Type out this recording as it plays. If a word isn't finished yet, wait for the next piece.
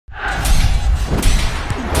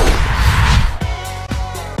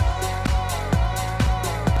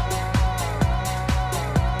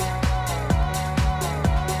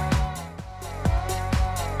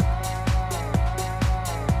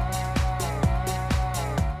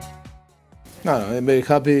No, I'm very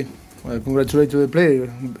happy. Congratulate to the player.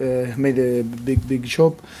 Made a big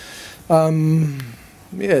job.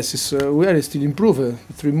 Yes, we are still improving.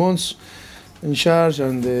 3 months in charge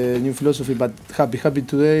and the new philosophy, but happy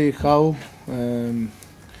today. How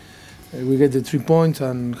we get the 3 points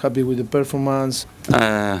and happy with the performance.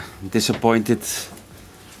 Disappointed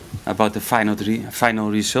about the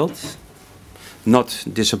final result. Not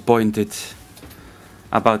disappointed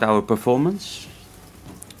about our performance.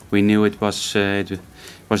 We knew it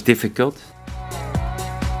was difficult.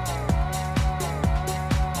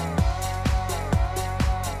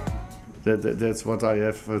 That's what I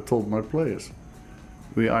have told my players.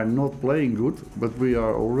 We are not playing good, but we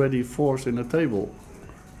are already fourth in the table.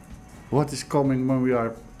 What is coming when we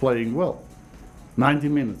are playing well? 90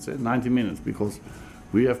 minutes, 90 minutes, because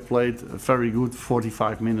we have played a very good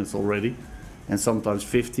 45 minutes already, and sometimes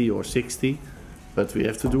 50 or 60, but we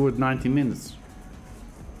have to do it 90 minutes.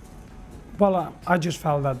 Well, I just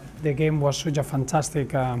felt that the game was such a fantastic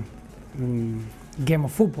game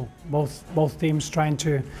of football. Both teams trying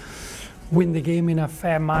to win the game in a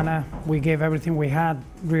fair manner. We gave everything we had,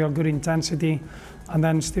 real good intensity, and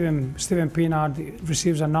then Steven Pienaar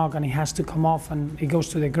receives a knock and he has to come off and he goes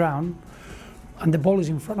to the ground, and the ball is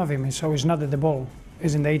in front of him, so it's not that the ball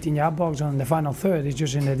is in the 18-yard box or in the final third, it's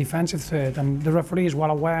just in the defensive third, and the referee is well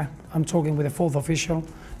aware. I'm talking with the fourth official,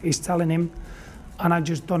 he's telling him, and I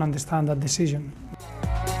just don't understand that decision.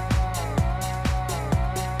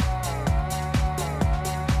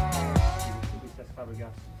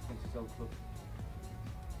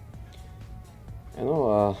 You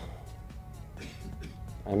know,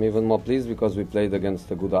 I'm even more pleased because we played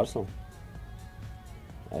against a good Arsenal.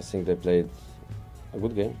 I think they played a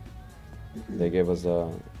good game. They gave us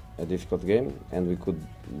a difficult game, and we could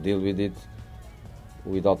deal with it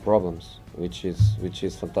without problems, which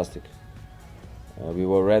is fantastic. We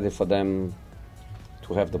were ready for them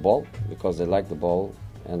to have the ball because they like the ball,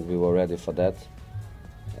 and we were ready for that.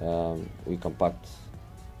 We compact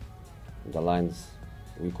the lines,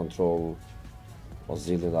 we control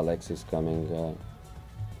Ozil and Alexis coming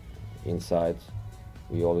inside.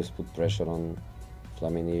 We always put pressure on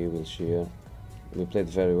Flamini, Wilshere. We played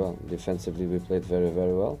very well. Defensively, we played very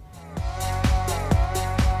well.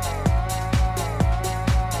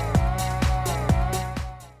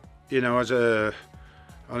 You know, as an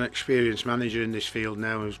experienced manager in this field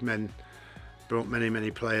now, who's brought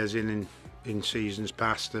many players in seasons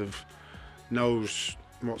past, knows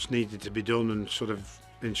what's needed to be done and sort of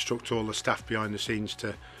instruct all the staff behind the scenes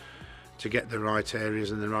to get the right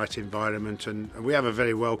areas and the right environment. And we have a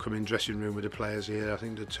very welcoming dressing room with the players here. I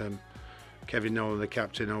think that Kevin Nolan, the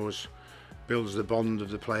captain, always builds the bond of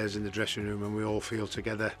the players in the dressing room, and we all feel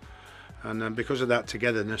together. And because of that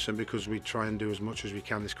togetherness, and because we try and do as much as we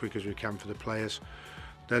can as quick as we can for the players,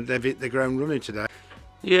 then they've hit the ground running today.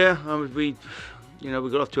 Yeah, we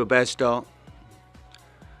got off to a bad start.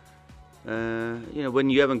 You know,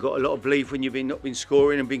 when you haven't got a lot of belief, when you've not been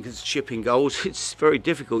scoring and been shipping goals, it's very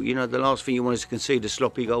difficult. You know, the last thing you want is to concede a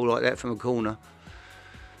sloppy goal like that from a corner,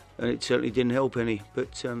 and it certainly didn't help any.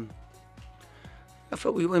 But I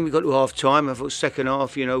thought when we got to half time, I thought second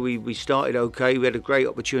half, you know, we started okay. We had a great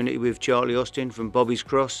opportunity with Charlie Austin from Bobby's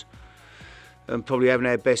cross, and probably having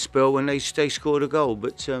our best spell when they scored a goal.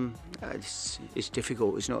 But it's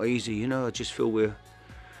difficult. It's not easy. You know, I just feel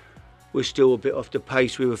we're still a bit off the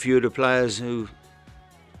pace with a few of the players who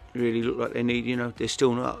really look like they need. You know, they're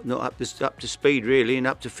still not up to speed really and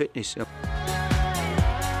up to fitness.